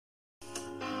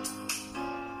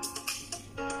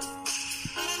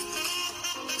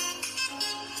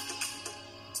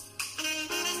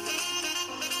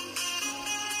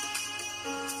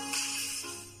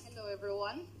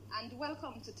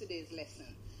Welcome to today's lesson.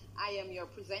 I am your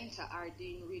presenter,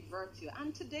 Ardeen Reed-Virtue,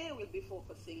 and today we'll be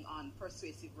focusing on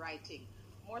persuasive writing,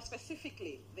 more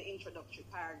specifically, the introductory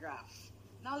paragraph.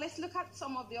 Now let's look at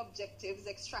some of the objectives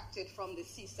extracted from the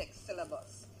CSEC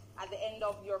syllabus. At the end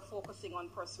of your focusing on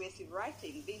persuasive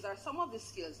writing, these are some of the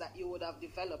skills that you would have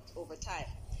developed over time.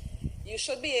 You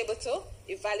should be able to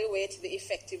evaluate the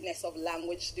effectiveness of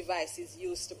language devices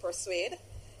used to persuade,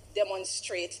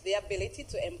 demonstrate the ability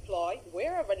to employ,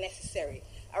 wherever necessary,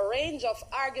 a range of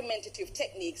argumentative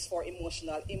techniques for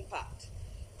emotional impact,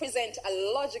 present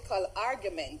a logical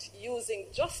argument using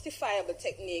justifiable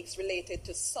techniques related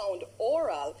to sound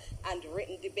oral and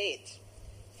written debate.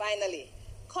 Finally,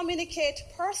 communicate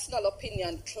personal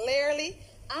opinion clearly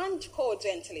and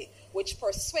cogently, which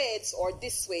persuades or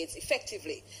dissuades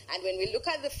effectively. And when we look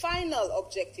at the final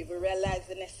objective, we realize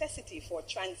the necessity for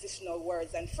transitional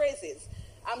words and phrases.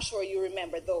 I'm sure you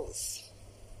remember those.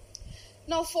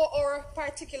 Now for our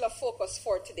particular focus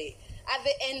for today, at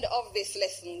the end of this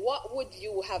lesson, what would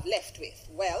you have left with?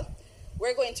 Well,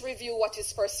 we're going to review what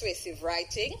is persuasive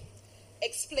writing,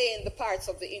 explain the parts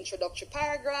of the introductory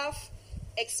paragraph,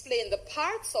 explain the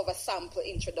parts of a sample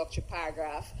introductory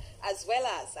paragraph, as well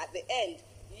as, at the end,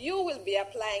 you will be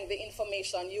applying the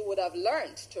information you would have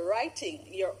learned to writing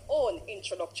your own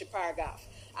introductory paragraph.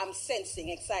 I'm sensing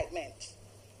excitement.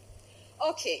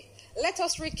 Okay, let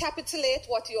us recapitulate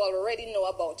what you already know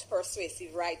about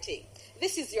persuasive writing.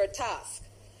 This is your task.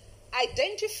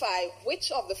 Identify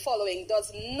which of the following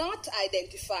does not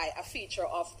identify a feature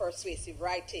of persuasive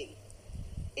writing.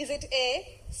 Is it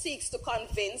A, seeks to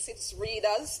convince its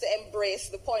readers to embrace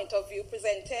the point of view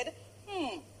presented?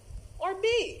 Or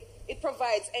B, it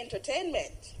provides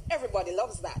entertainment. Everybody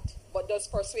loves that. But does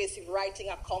persuasive writing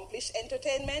accomplish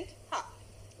entertainment?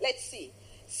 Let's see.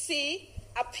 C,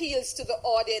 appeals to the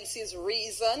audience's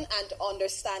reason and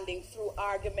understanding through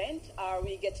argument. Are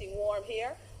we getting warm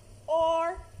here?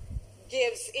 Or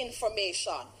gives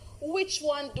information. Which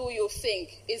one do you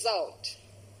think is out?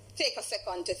 Take a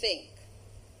second to think.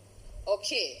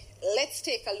 Okay, let's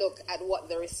take a look at what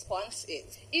the response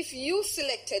is. If you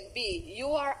selected B, you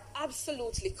are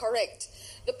absolutely correct.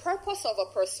 The purpose of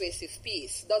a persuasive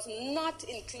piece does not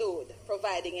include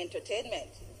providing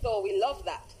entertainment, though we love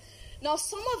that. Now,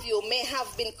 some of you may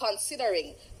have been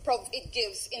considering it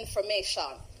gives information.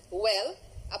 Well,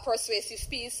 a persuasive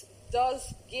piece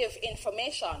does give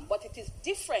information, but it is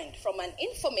different from an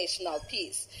informational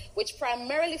piece, which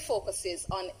primarily focuses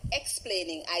on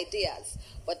explaining ideas.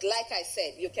 But like I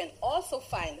said, you can also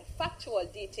find factual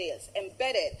details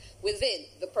embedded within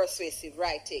the persuasive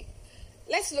writing.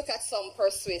 Let's look at some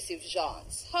persuasive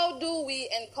genres. How do we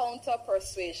encounter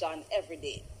persuasion every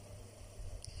day?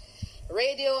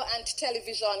 Radio and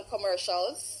television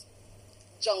commercials,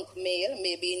 junk mail,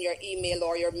 maybe in your email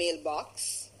or your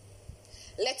mailbox,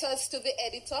 letters to the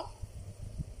editor,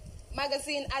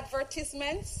 magazine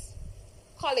advertisements,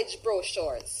 college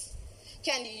brochures.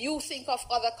 Can you think of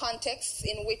other contexts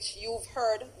in which you've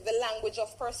heard the language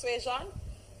of persuasion?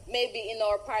 Maybe in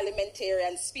our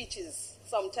parliamentarian speeches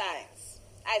sometimes.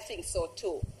 I think so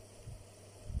too.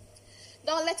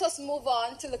 Now let us move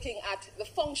on to looking at the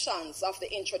functions of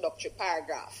the introductory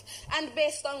paragraph. And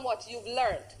based on what you've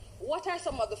learned, what are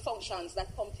some of the functions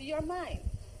that come to your mind?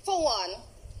 For one,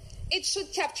 it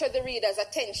should capture the reader's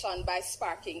attention by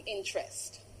sparking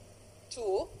interest.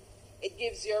 2, it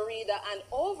gives your reader an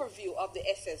overview of the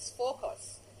essay's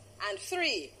focus. And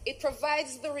 3, it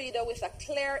provides the reader with a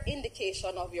clear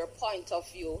indication of your point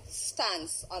of view,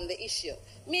 stance on the issue.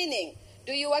 Meaning,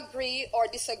 do you agree or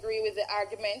disagree with the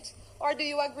argument? Or do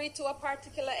you agree to a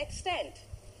particular extent?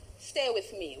 Stay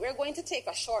with me. We're going to take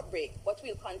a short break, but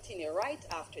we'll continue right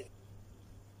after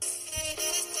this.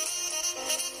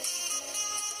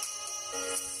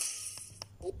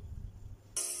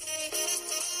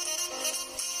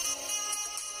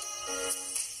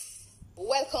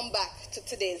 Welcome back to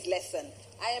today's lesson.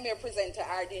 I am your presenter,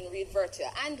 Ardeen Reed-Virtue,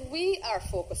 and we are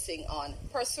focusing on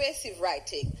persuasive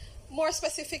writing, more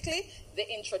specifically,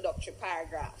 the introductory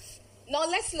paragraph. Now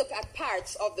let's look at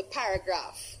parts of the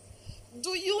paragraph. Do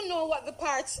you know what the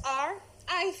parts are?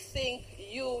 I think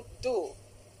you do.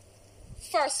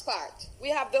 First part, we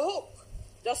have the hook.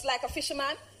 Just like a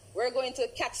fisherman, we're going to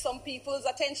catch some people's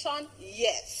attention.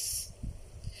 Yes.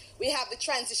 We have the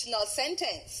transitional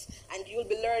sentence, and you'll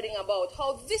be learning about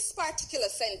how this particular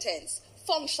sentence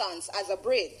functions as a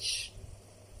bridge.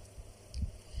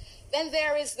 Then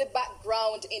there is the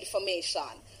background information.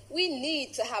 We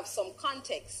need to have some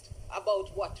context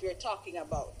about what we're talking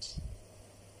about.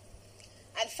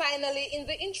 And finally, in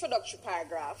the introductory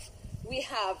paragraph, we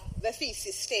have the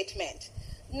thesis statement.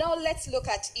 Now let's look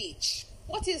at each.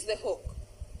 What is the hook?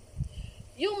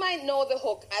 You might know the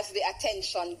hook as the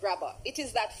attention grabber. It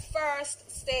is that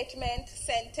first statement,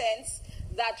 sentence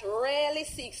that really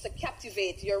seeks to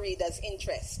captivate your reader's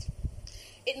interest.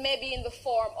 It may be in the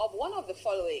form of one of the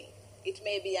following. It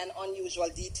may be an unusual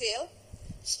detail,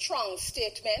 strong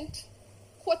statement,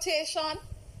 quotation,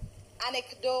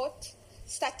 anecdote,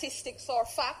 statistics or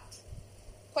fact,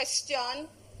 question,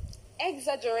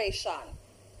 exaggeration,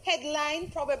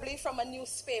 headline probably from a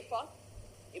newspaper,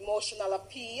 emotional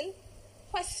appeal,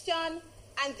 question,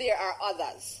 and there are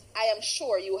others. I am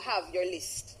sure you have your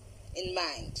list in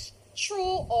mind.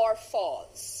 True or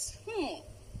false?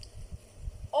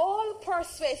 All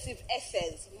persuasive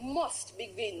essays must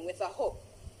begin with a hook.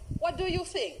 What do you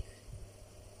think?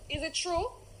 Is it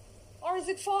true or is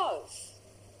it false?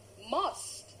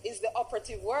 Must is the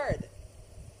operative word.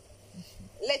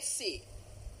 Let's see.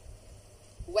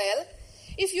 Well,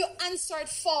 if you answered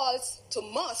false to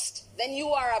must, then you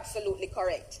are absolutely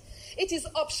correct. It is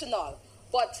optional,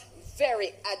 but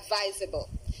very advisable.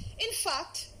 In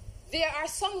fact, there are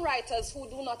some writers who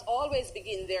do not always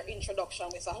begin their introduction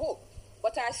with a hook,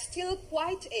 but are still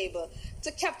quite able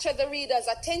to capture the reader's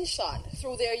attention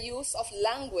through their use of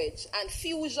language and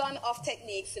fusion of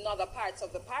techniques in other parts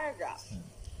of the paragraph.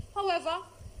 However,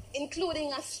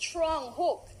 including a strong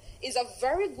hook is a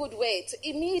very good way to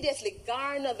immediately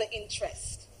garner the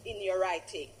interest in your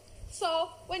writing. So,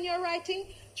 when you're writing,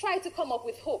 try to come up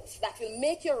with hooks that will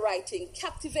make your writing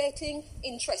captivating,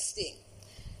 interesting.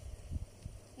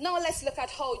 Now let's look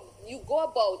at how you go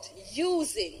about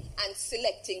using and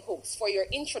selecting hooks for your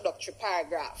introductory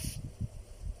paragraph.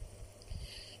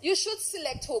 You should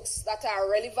select hooks that are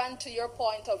relevant to your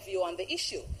point of view on the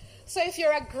issue. So if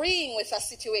you're agreeing with a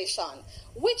situation,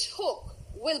 which hook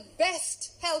will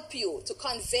best help you to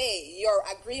convey your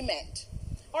agreement?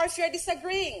 Or if you're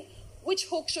disagreeing, which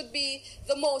hook should be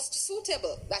the most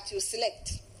suitable that you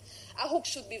select? A hook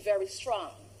should be very strong.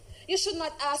 You should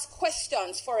not ask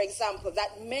questions, for example,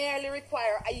 that merely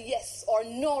require a yes or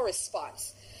no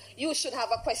response. You should have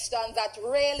a question that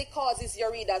really causes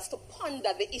your readers to ponder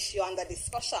the issue under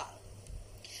discussion.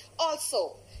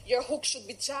 Also, your hook should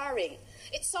be jarring.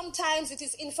 Sometimes it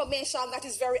is information that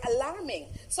is very alarming,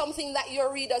 something that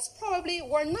your readers probably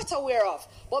were not aware of,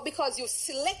 but because you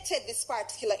selected this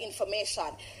particular information,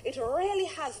 it really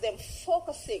has them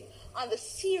focusing on the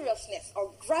seriousness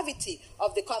or gravity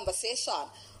of the conversation,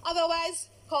 otherwise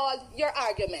called your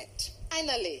argument.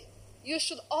 Finally, you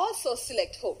should also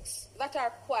select hooks that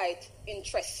are quite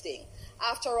interesting.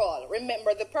 After all,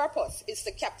 remember the purpose is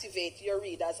to captivate your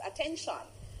readers' attention,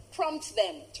 prompt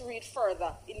them to read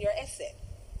further in your essay.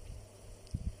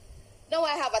 Now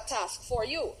I have a task for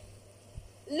you.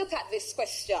 Look at this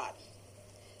question.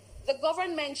 The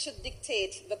government should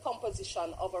dictate the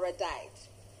composition of our diet.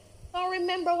 Now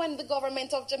remember when the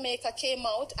government of Jamaica came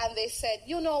out and they said,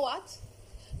 you know what?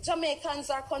 Jamaicans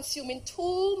are consuming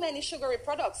too many sugary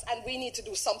products and we need to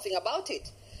do something about it.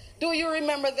 Do you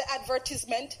remember the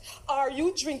advertisement? Are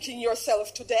you drinking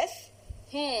yourself to death?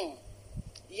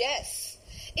 Yes.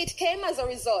 It came as a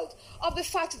result of the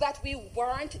fact that we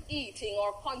weren't eating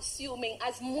or consuming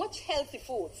as much healthy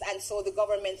foods, and so the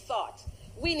government thought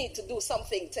we need to do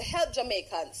something to help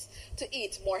Jamaicans to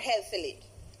eat more healthily.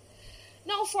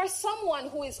 Now, for someone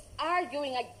who is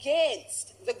arguing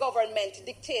against the government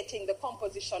dictating the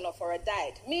composition of our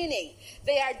diet, meaning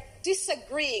they are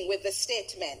disagreeing with the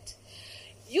statement,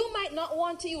 you might not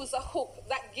want to use a hook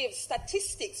that gives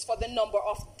statistics for the number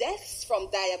of deaths from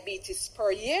diabetes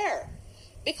per year,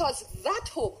 because that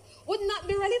hook would not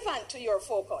be relevant to your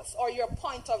focus or your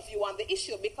point of view on the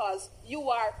issue, because you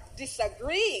are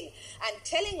disagreeing and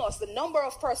telling us the number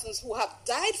of persons who have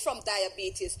died from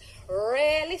diabetes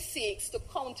really seeks to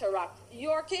counteract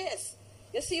your case.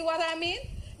 You see what I mean?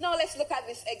 Now let's look at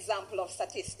this example of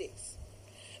statistics.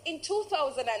 In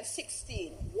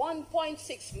 2016,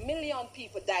 1.6 million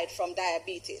people died from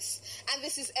diabetes. And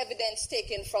this is evidence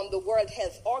taken from the World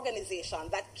Health Organization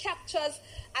that captures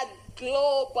a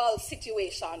global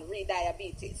situation re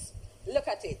diabetes. Look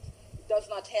at it. It does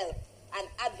not help an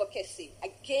advocacy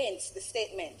against the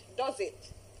statement, does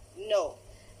it? No.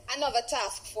 Another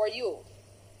task for you.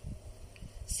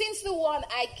 Since the one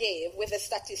I gave with the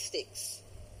statistics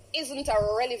isn't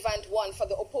a relevant one for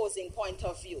the opposing point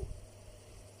of view,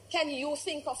 can you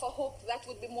think of a hook that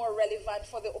would be more relevant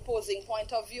for the opposing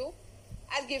point of view?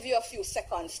 I'll give you a few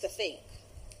seconds to think.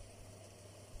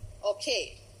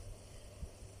 Okay.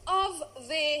 Of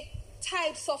the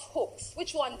types of hooks,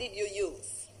 which one did you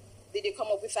use? Did you come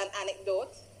up with an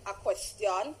anecdote, a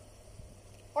question,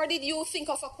 or did you think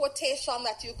of a quotation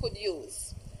that you could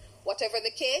use? Whatever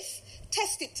the case,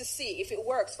 test it to see if it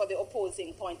works for the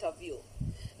opposing point of view.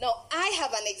 Now, I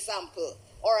have an example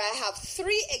or I have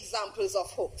 3 examples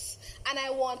of hooks, and I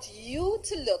want you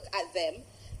to look at them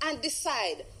and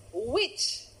decide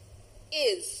which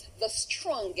is the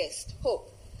strongest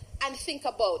hook, and think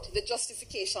about the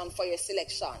justification for your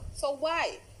selection. So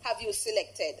why have you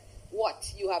selected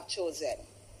what you have chosen?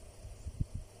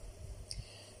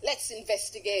 Let's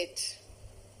investigate.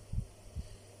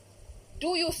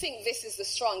 Do you think this is the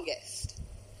strongest?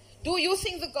 Do you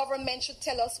think the government should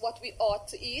tell us what we ought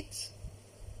to eat?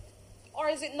 Or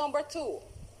is it number 2?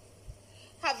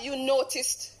 Have you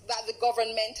noticed that the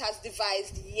government has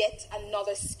devised yet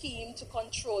another scheme to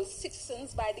control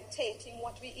citizens by dictating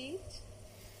what we eat?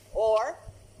 Or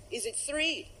is it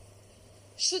 3?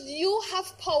 Should you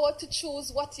have power to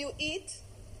choose what you eat?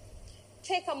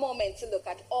 Take a moment to look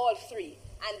at all 3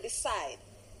 and decide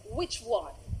which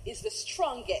one is the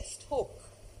strongest hook.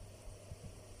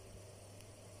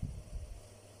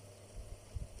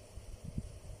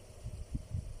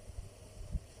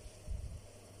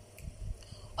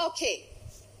 Okay,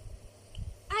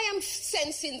 I am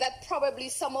sensing that probably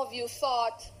some of you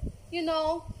thought,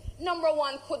 number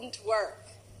 1 couldn't work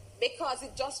because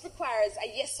it just requires a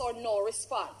yes or no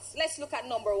response. Let's look at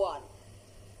number 1.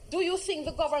 Do you think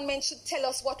the government should tell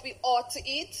us what we ought to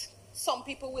eat? Some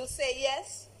people will say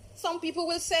yes, some people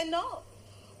will say no.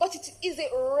 But is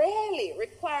it really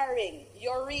requiring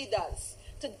your readers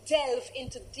to delve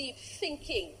into deep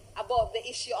thinking about the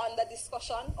issue under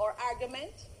discussion or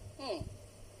argument?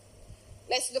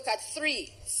 Let's look at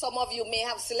 3. Some of you may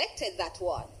have selected that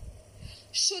one.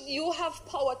 Should you have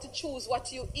power to choose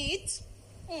what you eat?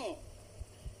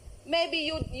 Maybe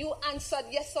you answered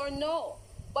yes or no.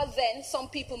 But then some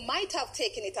people might have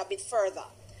taken it a bit further,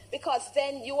 because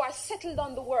then you are settled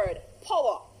on the word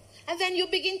power. And then you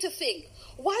begin to think,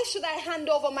 why should I hand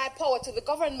over my power to the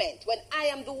government when I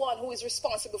am the one who is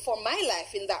responsible for my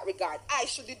life in that regard? I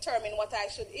should determine what I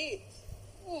should eat.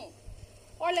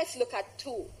 Or let's look at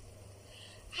 2.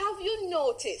 Have you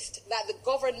noticed that the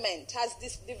government has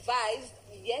devised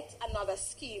yet another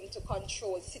scheme to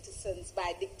control citizens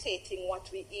by dictating what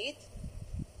we eat?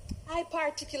 I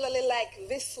particularly like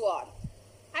this one.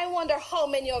 I wonder how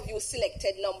many of you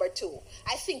selected number 2.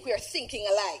 I think we are thinking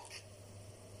alike.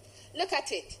 Look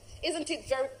at it. Isn't it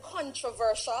very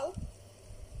controversial?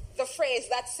 The phrase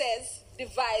that says,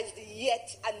 devised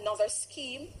yet another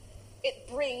scheme. It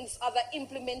brings other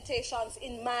implementations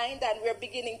in mind, and we're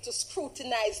beginning to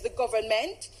scrutinize the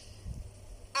government.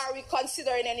 Are we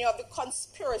considering any of the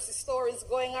conspiracy stories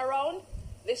going around?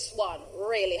 This one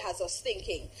really has us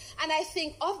thinking. And I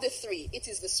think of the 3, it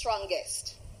is the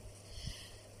strongest.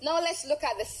 Now let's look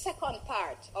at the second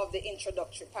part of the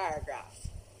introductory paragraph,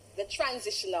 the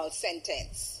transitional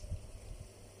sentence.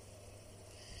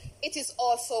 It is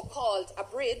also called a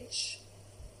bridge.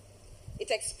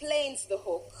 It explains the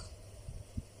hook,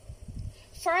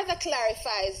 further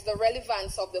clarifies the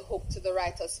relevance of the hook to the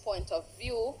writer's point of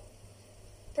view,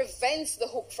 prevents the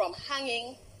hook from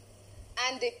hanging,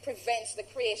 and it prevents the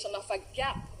creation of a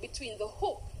gap between the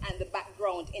hook and the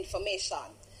background information.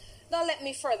 Now let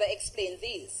me further explain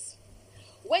these.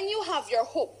 When you have your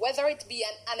hook, whether it be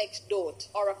an anecdote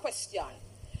or a question,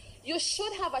 you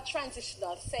should have a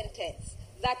transitional sentence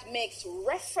that makes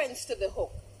reference to the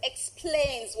hook,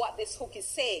 explains what this hook is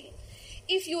saying.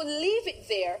 If you leave it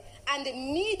there and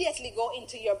immediately go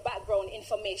into your background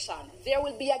information, there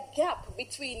will be a gap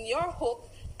between your hook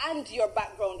and your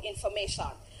background information.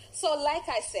 So like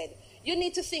I said, you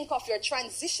need to think of your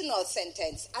transitional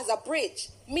sentence as a bridge,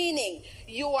 meaning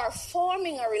you are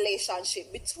forming a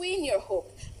relationship between your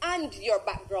hook and your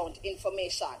background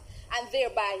information, and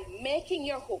thereby making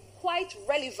your hook quite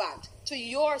relevant to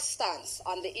your stance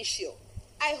on the issue.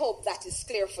 I hope that is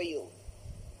clear for you.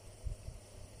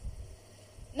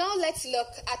 Now let's look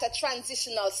at a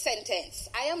transitional sentence.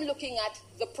 I am looking at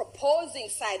the proposing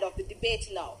side of the debate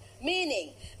now,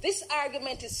 meaning this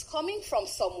argument is coming from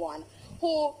someone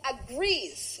who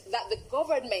agrees that the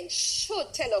government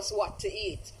should tell us what to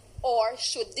eat or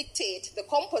should dictate the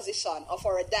composition of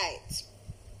our diet.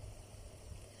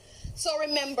 So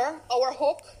remember our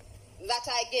hook that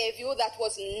I gave you that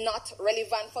was not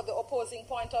relevant for the opposing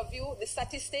point of view, the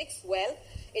statistics? Well,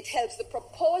 it helps the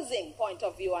proposing point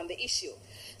of view on the issue.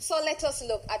 So let us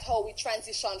look at how we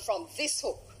transition from this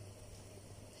hook.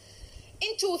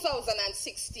 In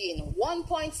 2016,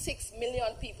 1.6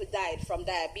 million people died from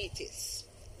diabetes.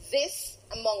 This,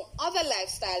 among other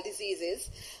lifestyle diseases,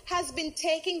 has been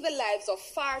taking the lives of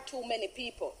far too many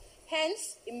people.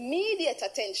 Hence, immediate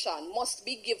attention must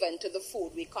be given to the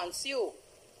food we consume.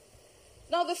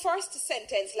 Now, the first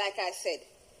sentence, like I said,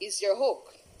 is your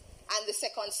hook. And the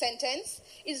second sentence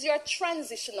is your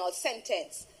transitional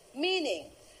sentence, meaning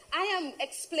I am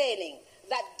explaining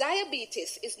that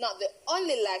diabetes is not the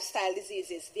only lifestyle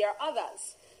diseases, there are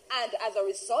others. And as a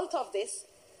result of this,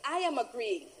 I am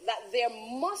agreeing that there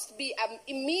must be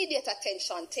immediate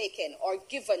attention taken or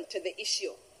given to the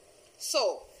issue.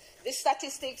 So, the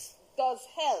statistics does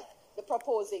help the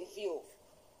proposing view.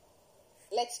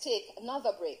 Let's take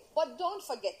another break, but don't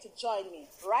forget to join me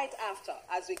right after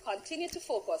as we continue to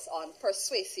focus on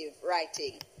persuasive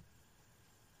writing.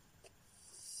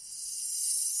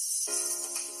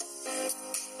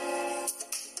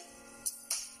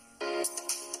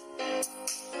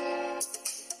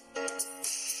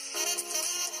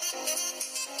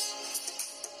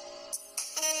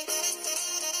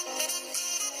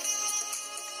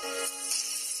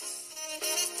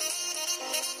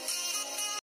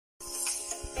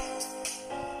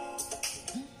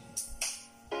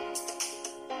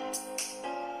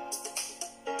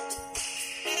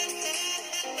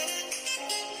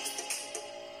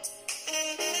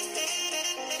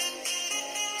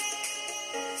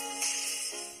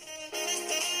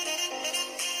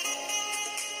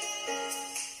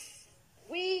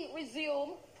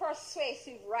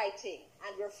 Persuasive writing,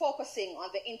 and we're focusing on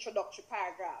the introductory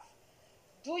paragraph.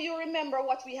 Do you remember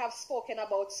what we have spoken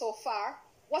about so far?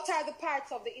 What are the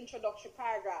parts of the introductory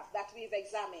paragraph that we've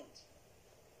examined?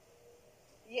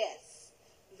 Yes,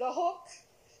 the hook,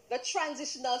 the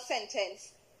transitional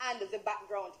sentence, and the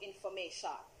background information.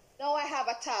 Now I have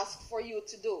a task for you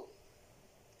to do.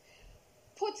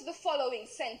 Put the following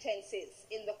sentences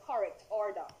in the correct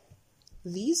order.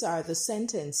 These are the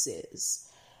sentences.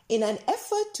 In an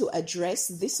effort to address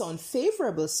this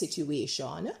unfavorable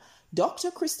situation, Dr.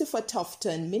 Christopher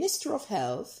Tufton, Minister of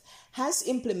Health, has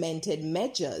implemented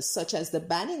measures such as the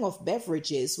banning of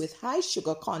beverages with high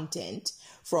sugar content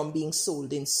from being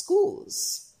sold in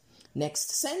schools.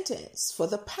 Next sentence. For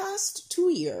the past 2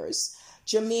 years,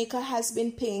 Jamaica has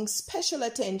been paying special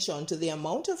attention to the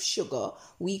amount of sugar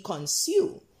we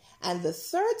consume. And the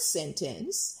third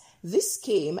sentence. This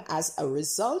came as a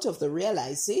result of the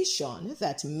realization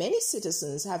that many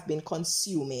citizens have been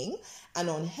consuming an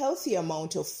unhealthy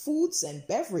amount of foods and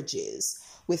beverages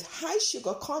with high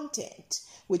sugar content,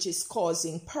 which is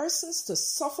causing persons to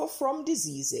suffer from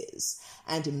diseases,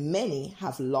 and many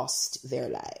have lost their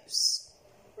lives.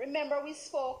 Remember, we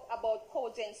spoke about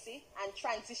cogency and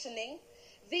transitioning.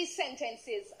 These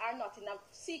sentences are not in a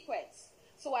sequence,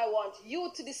 so I want you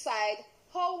to decide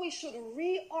how we should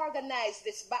reorganize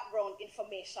this background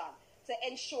information to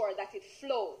ensure that it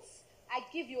flows. I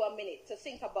give you a minute to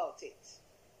think about it.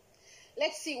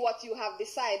 Let's see what you have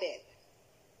decided.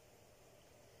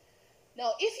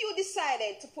 Now, if you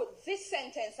decided to put this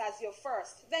sentence as your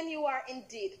first, then you are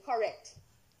indeed correct.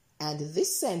 And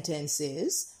this sentence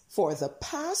is, for the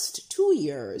past 2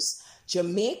 years,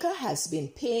 Jamaica has been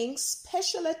paying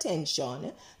special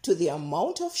attention to the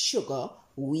amount of sugar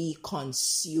we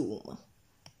consume.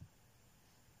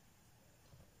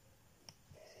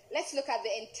 Let's look at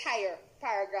the entire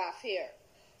paragraph here.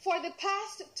 For the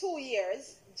past 2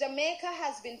 years, Jamaica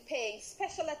has been paying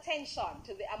special attention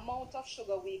to the amount of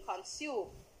sugar we consume.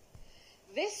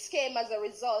 This came as a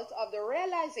result of the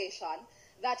realization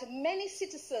that many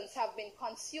citizens have been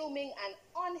consuming an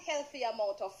unhealthy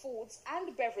amount of foods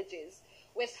and beverages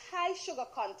with high sugar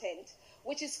content,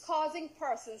 which is causing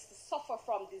persons to suffer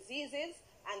from diseases,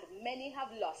 and many have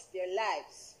lost their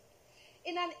lives.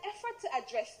 In an effort to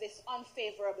address this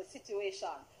unfavorable situation,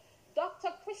 Dr.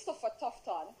 Christopher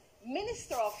Tufton,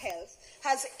 Minister of Health,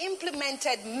 has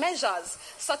implemented measures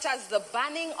such as the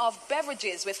banning of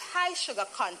beverages with high sugar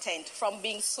content from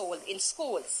being sold in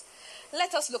schools.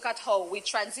 Let us look at how we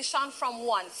transition from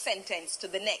one sentence to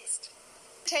the next.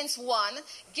 Sentence 1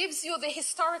 gives you the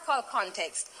historical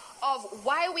context of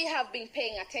why we have been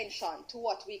paying attention to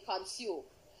what we consume.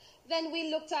 Then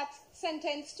we looked at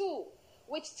sentence 2,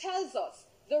 which tells us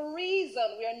the reason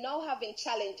we are now having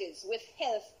challenges with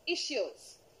health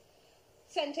issues.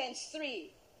 Sentence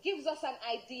 3 gives us an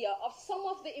idea of some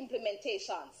of the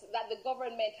implementations that the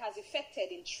government has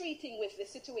effected in treating with the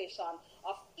situation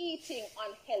of eating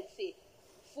unhealthy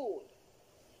food.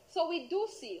 So we do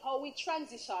see how we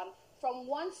transition from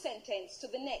one sentence to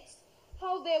the next.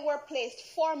 How they were placed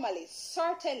formally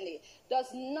certainly does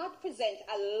not present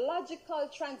a logical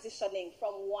transitioning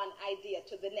from one idea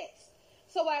to the next.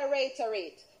 So I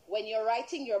reiterate, when you're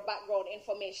writing your background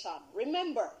information,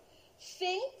 remember,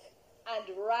 think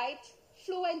and write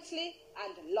fluently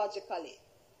and logically.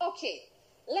 Okay,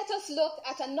 let us look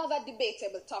at another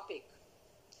debatable topic.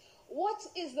 What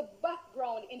is the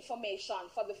background information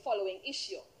for the following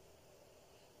issue?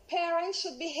 Parents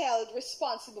should be held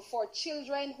responsible for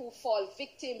children who fall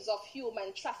victims of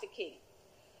human trafficking.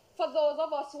 For those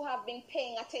of us who have been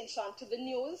paying attention to the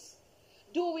news,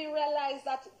 Do we realize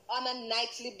that on a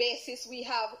nightly basis we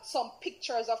have some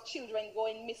pictures of children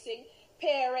going missing?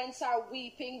 Parents are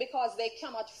weeping because they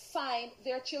cannot find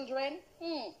their children.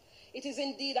 It is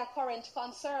indeed a current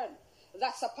concern.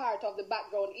 That's a part of the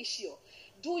background issue.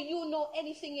 Do you know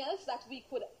anything else that we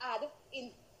could add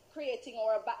in creating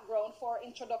our background for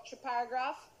introductory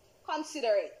paragraph?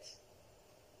 Consider it.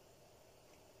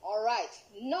 All right.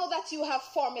 Now that you have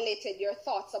formulated your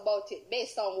thoughts about it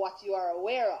based on what you are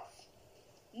aware of,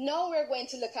 now we're going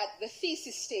to look at the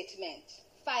thesis statement,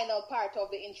 final part of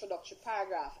the introductory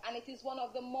paragraph, and it is one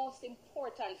of the most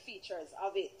important features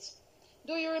of it.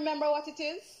 Do you remember what it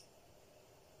is?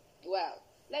 Well,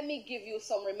 let me give you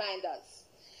some reminders.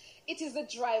 It is the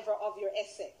driver of your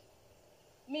essay,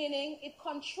 meaning it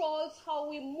controls how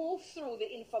we move through the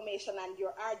information and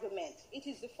your argument. It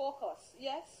is the focus,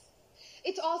 yes?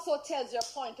 It also tells your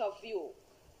point of view,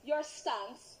 your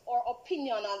stance or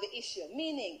opinion on the issue,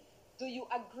 meaning do you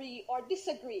agree or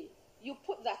disagree? You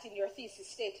put that in your thesis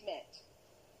statement.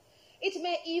 It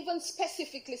may even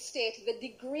specifically state the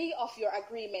degree of your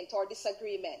agreement or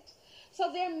disagreement.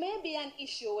 So there may be an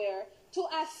issue where to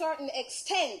a certain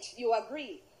extent you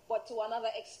agree, but to another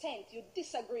extent you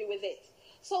disagree with it.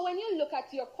 So when you look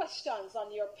at your questions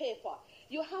on your paper,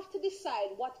 you have to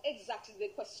decide what exactly the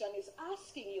question is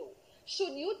asking you.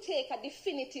 Should you take a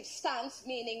definitive stance,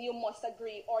 meaning you must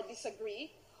agree or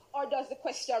disagree? Or does the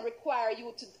question require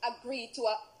you to agree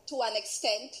to an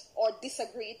extent or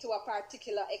disagree to a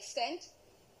particular extent?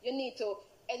 You need to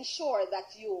ensure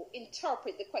that you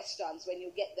interpret the questions when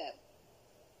you get them.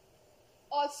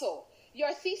 Also,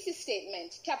 your thesis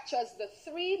statement captures the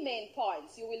 3 main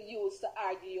points you will use to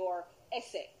argue your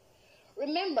essay.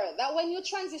 Remember that when you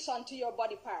transition to your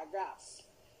body paragraphs,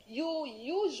 you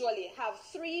usually have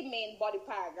 3 main body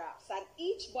paragraphs, and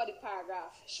each body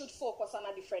paragraph should focus on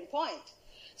a different point.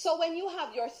 So when you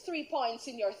have your 3 points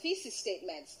in your thesis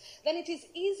statements, then it is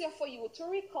easier for you to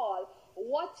recall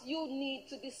what you need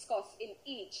to discuss in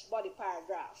each body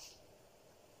paragraph.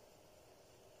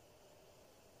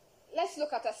 Let's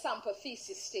look at a sample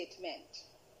thesis statement.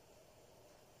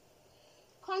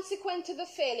 Consequent to the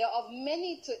failure of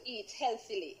many to eat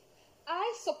healthily,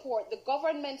 I support the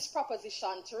government's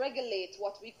proposition to regulate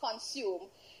what we consume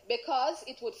because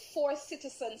it would force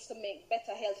citizens to make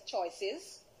better health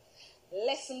choices,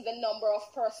 lessen the number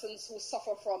of persons who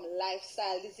suffer from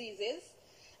lifestyle diseases,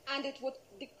 and it would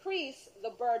decrease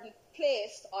the burden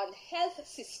placed on health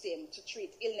system to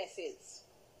treat illnesses.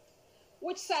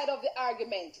 Which side of the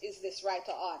argument is this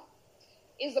writer on?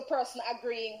 Is the person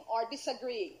agreeing or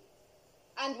disagreeing?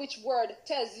 And which word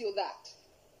tells you that?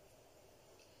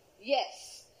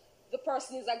 Yes, the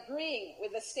person is agreeing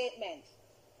with the statement,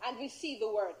 and we see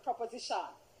the word proposition.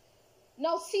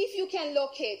 Now see if you can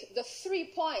locate the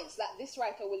 3 points that this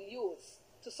writer will use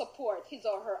to support his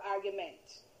or her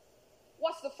argument.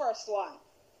 What's the first one?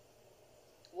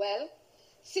 Well,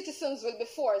 citizens will be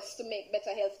forced to make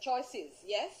better health choices,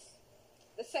 yes?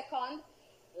 The second,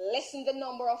 lessen the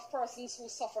number of persons who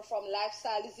suffer from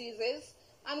lifestyle diseases.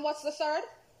 And what's the third?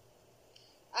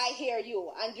 I hear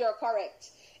you, and you're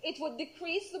correct. It would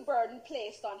decrease the burden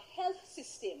placed on health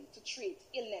system to treat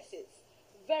illnesses.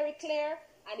 Very clear,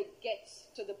 and it gets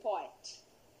to the point.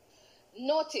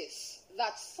 Notice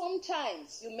that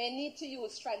sometimes you may need to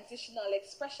use transitional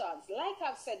expressions, like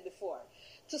I've said before,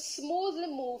 to smoothly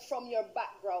move from your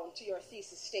background to your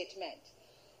thesis statement.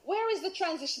 Where is the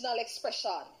transitional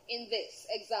expression in this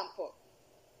example?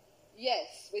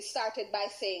 Yes, we started by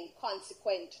saying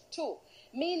consequent to,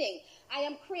 meaning I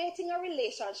am creating a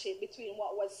relationship between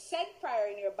what was said prior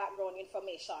in your background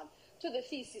information to the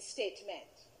thesis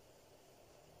statement.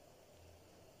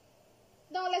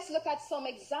 Now let's look at some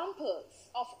examples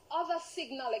of other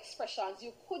signal expressions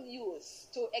you could use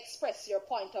to express your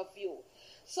point of view.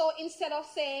 So instead of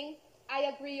saying,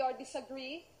 I agree or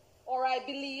disagree, or I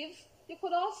believe, you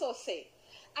could also say,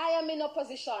 I am in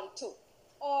opposition to,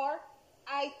 or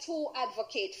I too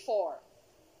advocate for.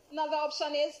 Another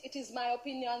option is, it is my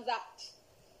opinion that,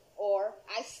 or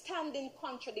I stand in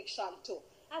contradiction to,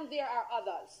 and there are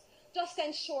others. Just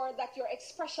ensure that your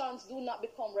expressions do not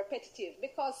become repetitive,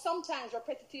 because sometimes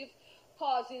repetitive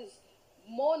causes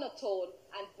monotone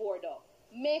and boredom.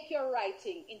 Make your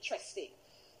writing interesting.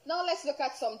 Now let's look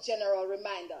at some general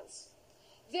reminders.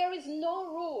 There is no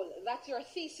rule that your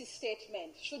thesis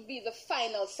statement should be the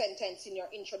final sentence in your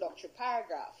introductory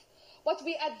paragraph, but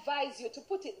we advise you to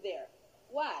put it there.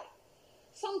 Why?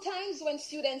 Sometimes when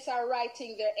students are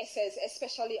writing their essays,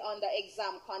 especially under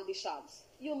exam conditions,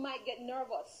 you might get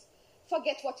nervous.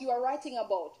 Forget what you are writing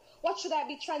about. What should I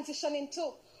be transitioning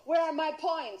to? Where are my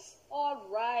points? All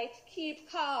right,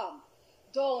 keep calm.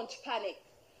 Don't panic.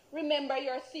 Remember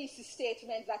your thesis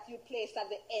statement that you placed at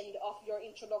the end of your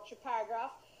introductory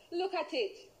paragraph? Look at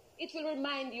it. It will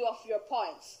remind you of your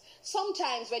points.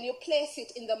 Sometimes when you place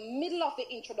it in the middle of the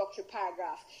introductory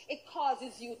paragraph, it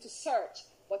causes you to search.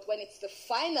 But when it's the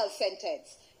final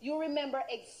sentence, you remember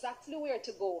exactly where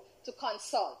to go to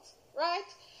consult, right?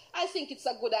 I think it's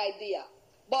a good idea.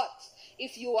 But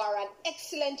if you are an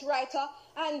excellent writer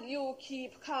and you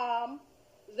keep calm,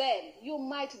 then you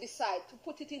might decide to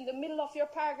put it in the middle of your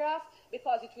paragraph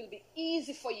because it will be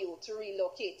easy for you to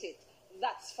relocate it.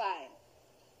 That's fine.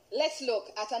 Let's look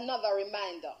at another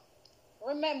reminder.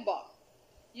 Remember,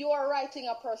 you are writing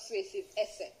a persuasive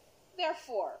essay.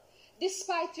 Therefore,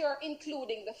 despite your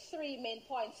including the 3 main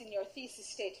points in your thesis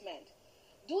statement,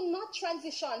 do not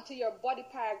transition to your body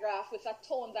paragraph with a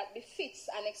tone that befits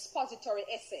an expository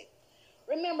essay.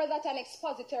 Remember that an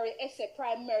expository essay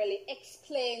primarily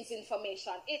explains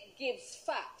information. It gives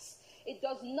facts. It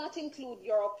does not include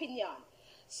your opinion.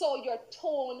 So your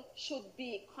tone should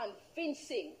be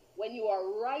convincing when you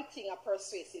are writing a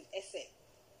persuasive essay.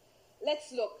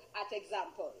 Let's look at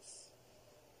examples.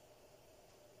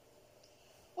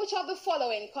 Which of the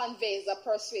following conveys a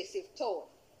persuasive tone?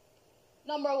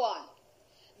 Number 1.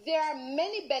 There are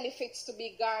many benefits to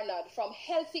be garnered from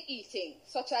healthy eating,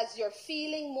 such as you're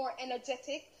feeling more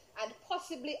energetic and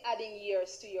possibly adding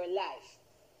years to your life.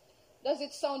 Does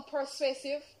it sound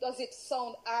persuasive? Does it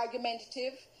sound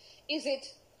argumentative? Is it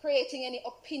creating any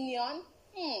opinion?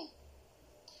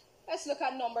 Let's look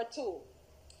at number 2.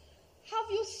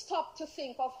 Have you stopped to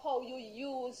think of how you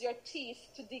use your teeth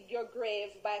to dig your grave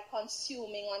by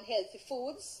consuming unhealthy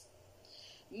foods?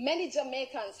 Many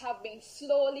Jamaicans have been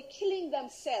slowly killing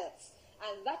themselves,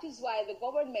 and that is why the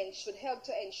government should help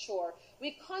to ensure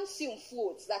we consume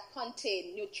foods that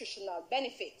contain nutritional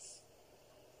benefits.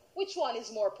 Which one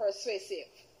is more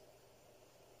persuasive?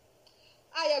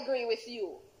 I agree with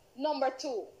you. Number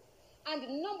 2.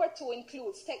 And number 2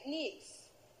 includes techniques.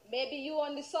 Maybe you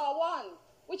only saw one.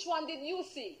 Which one did you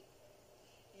see?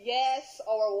 Yes,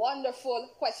 our wonderful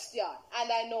question.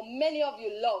 And I know many of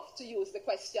you love to use the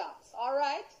questions. All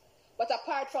right? But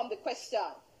apart from the question,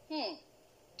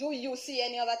 do you see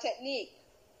any other technique?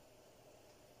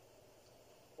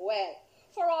 Well,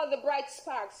 for all the bright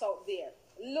sparks out there,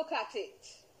 look at it.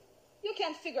 You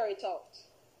can figure it out.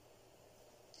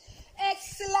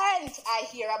 Excellent! I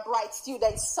hear a bright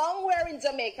student somewhere in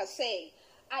Jamaica saying,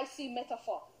 I see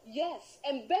metaphor. Yes,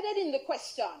 embedded in the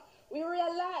question, we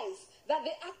realize that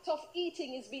the act of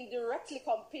eating is being directly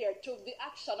compared to the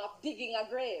action of digging a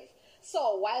grave.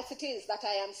 So, whilst it is that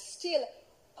I am still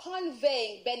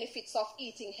conveying benefits of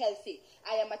eating healthy,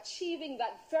 I am achieving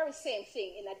that very same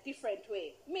thing in a different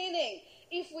way. Meaning,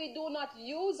 if we do not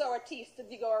use our teeth to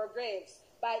dig our graves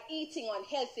by eating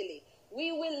unhealthily,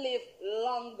 we will live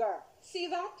longer. See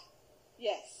that?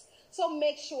 Yes. So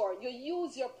make sure you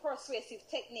use your persuasive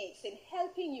techniques in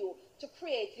helping you to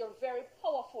create your very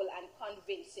powerful and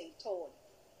convincing tone.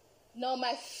 Now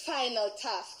my final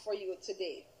task for you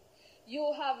today.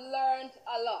 You have learned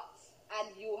a lot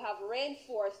and you have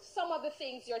reinforced some of the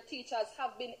things your teachers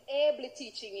have been ably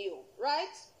teaching you,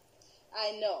 right?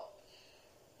 I know.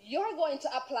 You're going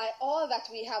to apply all that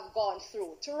we have gone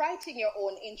through to writing your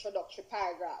own introductory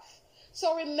paragraph.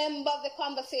 So remember the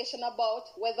conversation about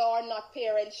whether or not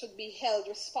parents should be held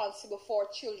responsible for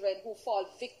children who fall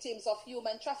victims of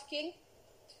human trafficking?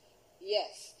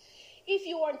 Yes. If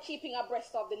you aren't keeping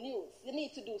abreast of the news, you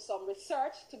need to do some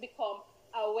research to become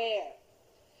aware.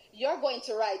 You're going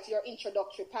to write your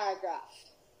introductory paragraph.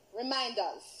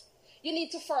 Reminders. You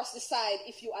need to first decide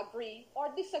if you agree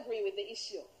or disagree with the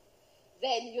issue.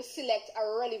 Then you select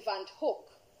a relevant hook.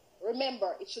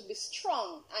 Remember, it should be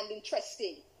strong and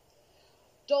interesting.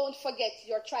 Don't forget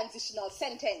your transitional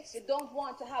sentence. You don't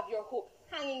want to have your hook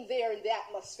hanging there in the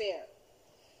atmosphere.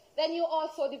 Then you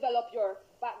also develop your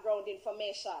background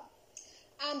information.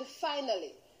 And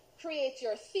finally, create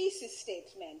your thesis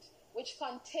statement, which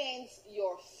contains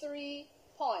your 3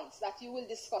 points that you will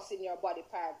discuss in your body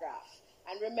paragraph.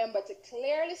 And remember to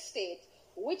clearly state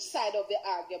which side of the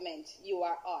argument you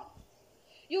are on.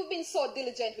 You've been so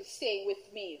diligent with staying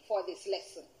with me for this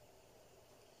lesson.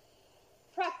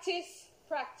 Practice,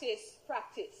 practice,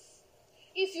 practice.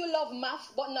 If you love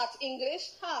math but not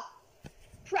English,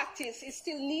 practice is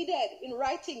still needed in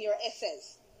writing your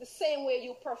essays, the same way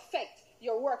you perfect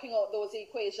your working out those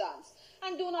equations.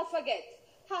 And do not forget,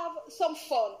 have some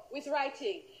fun with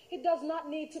writing. It does not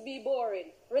need to be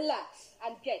boring. Relax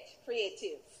and get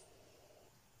creative.